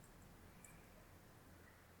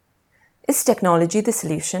Is technology the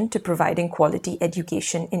solution to providing quality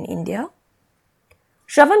education in India?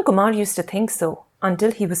 Shravan Kumar used to think so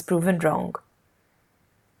until he was proven wrong.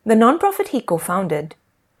 The nonprofit he co-founded,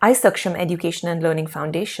 iSaksham Education and Learning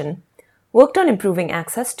Foundation, worked on improving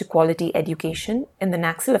access to quality education in the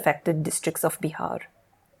Naxal-affected districts of Bihar.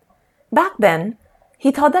 Back then,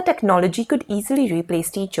 he thought that technology could easily replace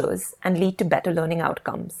teachers and lead to better learning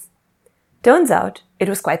outcomes. Turns out, it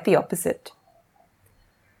was quite the opposite.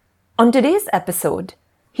 On today's episode,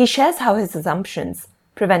 he shares how his assumptions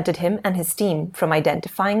prevented him and his team from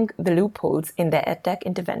identifying the loopholes in their EdTech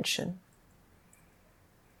intervention.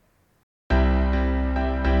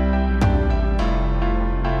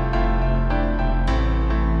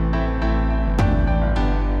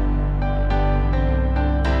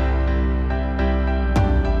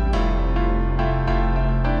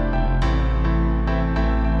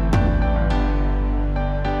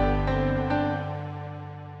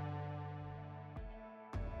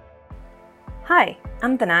 Hi,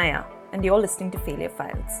 I'm Tanaya, and you're listening to Failure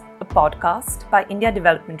Files, a podcast by India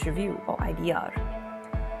Development Review, or IDR.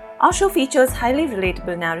 Our show features highly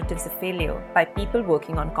relatable narratives of failure by people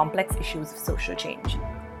working on complex issues of social change.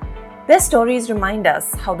 Their stories remind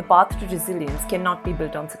us how the path to resilience cannot be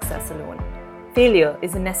built on success alone. Failure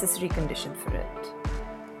is a necessary condition for it.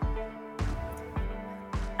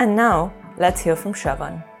 And now, let's hear from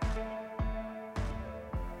Shravan.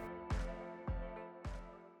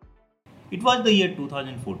 It was the year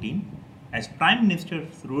 2014. As Prime Minister's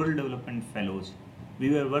Rural Development Fellows, we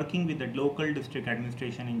were working with the local district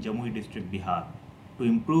administration in Jamui district, Bihar, to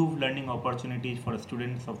improve learning opportunities for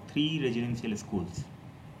students of 3 residential schools.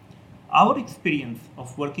 Our experience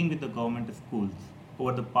of working with the government schools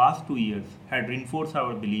over the past 2 years had reinforced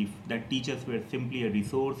our belief that teachers were simply a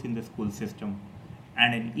resource in the school system,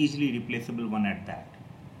 and an easily replaceable one at that.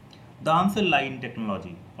 The answer lay in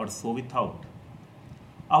technology, or so we thought.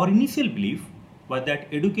 Our initial belief was that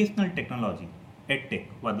educational technology, EdTech,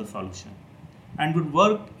 was the solution and would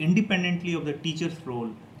work independently of the teacher's role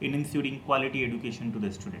in ensuring quality education to the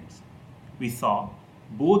students. We saw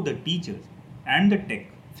both the teachers and the tech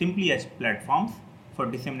simply as platforms for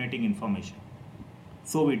disseminating information.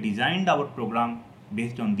 So we designed our program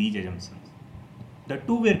based on these assumptions. The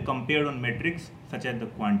two were compared on metrics such as the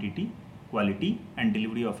quantity, quality, and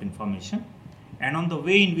delivery of information, and on the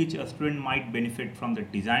way in which a student might benefit from the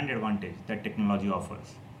design advantage that technology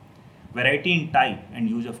offers. Variety in type and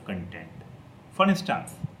use of content. For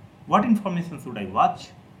instance, what information should I watch,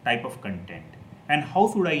 type of content, and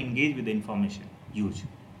how should I engage with the information used.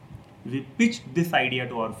 We pitched this idea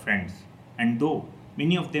to our friends, and though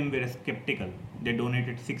many of them were skeptical, they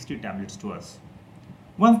donated 60 tablets to us.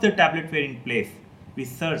 Once the tablets were in place, we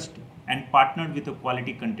searched and partnered with a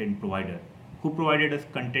quality content provider who provided us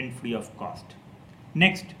content free of cost.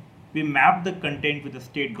 Next, we mapped the content with the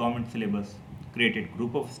state government syllabus, created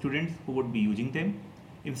group of students who would be using them,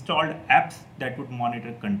 installed apps that would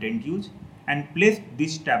monitor content use, and placed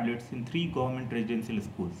these tablets in 3 government residential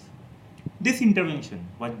schools. This intervention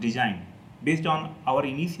was designed based on our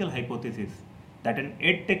initial hypothesis that an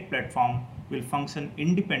EdTech platform will function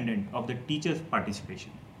independent of the teacher's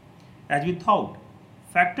participation. As we thought,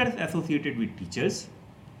 factors associated with teachers,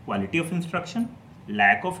 quality of instruction,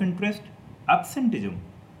 lack of interest, absenteeism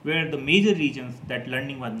were the major reasons that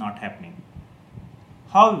learning was not happening.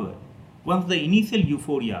 However, once the initial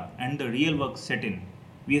euphoria and the real work set in,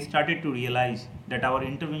 we started to realize that our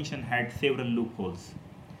intervention had several loopholes.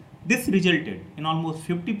 This resulted in almost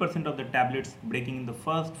 50% of the tablets breaking in the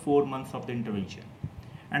first 4 months of the intervention,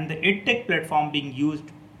 and the EdTech platform being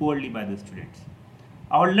used poorly by the students.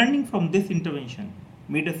 Our learning from this intervention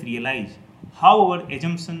made us realize how our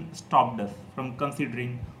assumption stopped us from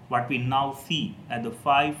considering what we now see as the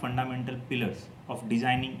 5 fundamental pillars of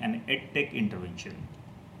designing an EdTech intervention.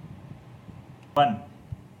 1.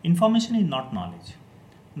 Information is not knowledge.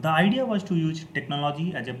 The idea was to use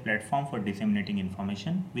technology as a platform for disseminating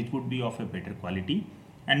information which would be of a better quality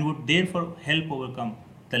and would therefore help overcome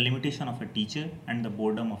the limitation of a teacher and the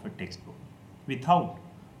boredom of a textbook. We thought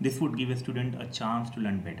this would give a student a chance to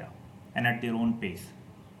learn better and at their own pace.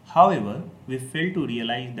 However, we failed to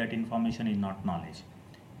realize that information is not knowledge.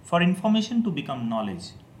 For information to become knowledge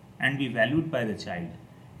and be valued by the child,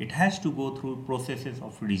 it has to go through processes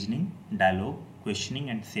of reasoning, dialogue, questioning,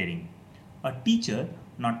 and sharing. A teacher,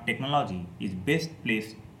 not technology, is best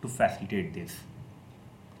placed to facilitate this.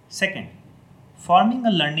 Second, forming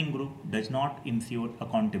a learning group does not ensure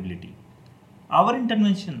accountability. Our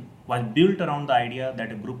intervention was built around the idea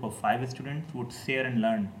that a group of 5 students would share and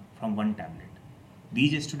learn from one tablet.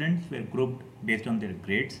 These students were grouped based on their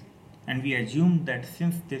grades, and we assumed that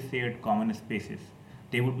since they shared common spaces,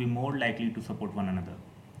 they would be more likely to support one another.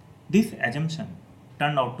 This assumption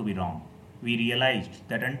turned out to be wrong. We realized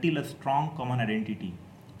that until a strong common identity,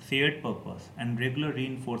 shared purpose, and regular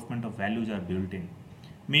reinforcement of values are built in,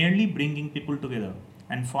 merely bringing people together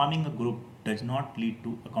and forming a group does not lead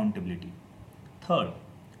to accountability. Third,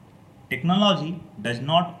 technology does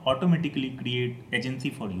not automatically create agency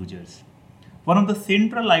for users. One of the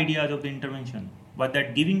central ideas of the intervention was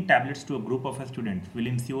that giving tablets to a group of students will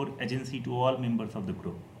ensure agency to all members of the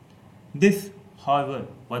group. This, however,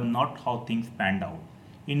 was not how things panned out.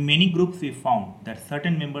 In many groups, we found that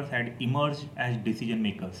certain members had emerged as decision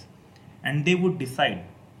makers, and they would decide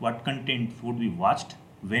what content would be watched,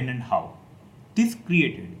 when, and how. This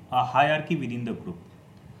created a hierarchy within the group.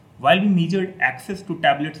 While we measured access to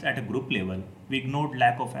tablets at a group level, we ignored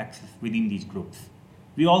lack of access within these groups.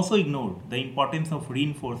 We also ignored the importance of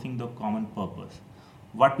reinforcing the common purpose.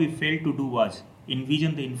 What we failed to do was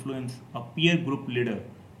envision the influence a peer group leader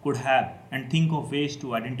could have and think of ways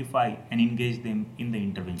to identify and engage them in the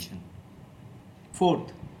intervention.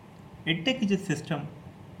 Fourth, EdTech is a system,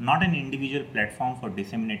 not an individual platform for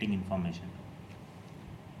disseminating information.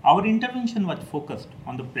 Our intervention was focused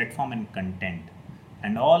on the platform and content,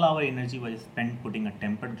 and all our energy was spent putting a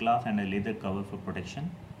tempered glass and a leather cover for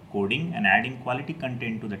protection, coding, and adding quality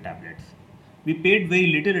content to the tablets. We paid very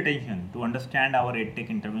little attention to understand our EdTech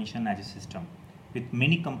intervention as a system, with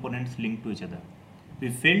many components linked to each other. We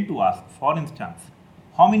failed to ask, for instance,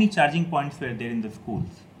 how many charging points were there in the schools?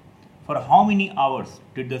 For how many hours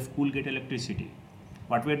did the school get electricity?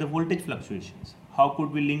 What were the voltage fluctuations? How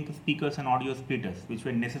could we link speakers and audio splitters, which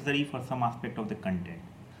were necessary for some aspect of the content?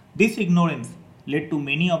 This ignorance led to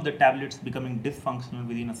many of the tablets becoming dysfunctional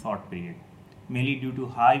within a short period, mainly due to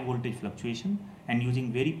high voltage fluctuation and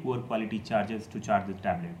using very poor quality chargers to charge the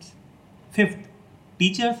tablets. Fifth,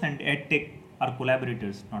 teachers and EdTech are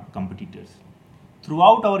collaborators, not competitors.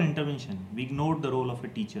 Throughout our intervention, we ignored the role of a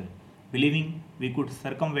teacher, believing we could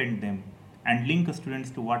circumvent them and link students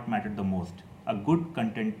to what mattered the most, a good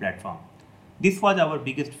content platform. This was our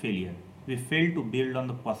biggest failure. We failed to build on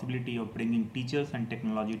the possibility of bringing teachers and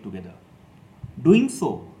technology together. Doing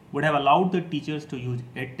so would have allowed the teachers to use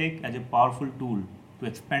EdTech as a powerful tool to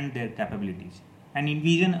expand their capabilities and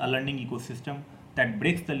envision a learning ecosystem that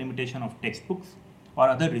breaks the limitation of textbooks or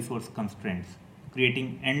other resource constraints,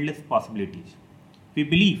 creating endless possibilities. We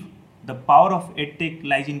believe the power of EdTech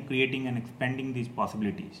lies in creating and expanding these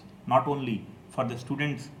possibilities, not only for the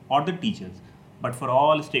students or the teachers, but for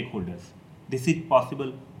all stakeholders. This is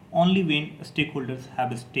possible only when stakeholders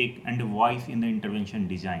have a stake and a voice in the intervention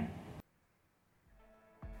design.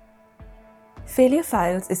 Failure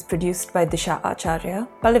Files is produced by Disha Acharya,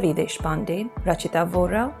 Pallavi Deshpande, Rachita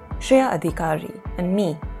Vora, Shreya Adhikari, and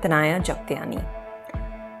me, Tanaya Jagtiani.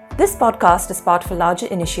 This podcast is part of a larger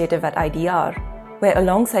initiative at IDR, where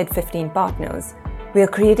alongside 15 partners, we are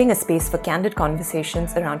creating a space for candid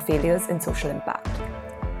conversations around failures and social impact.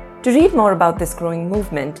 To read more about this growing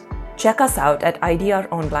movement, check us out at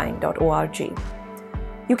idronline.org.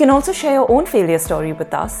 You can also share your own failure story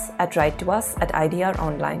with us at write to us at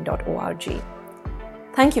idronline.org.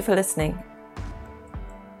 Thank you for listening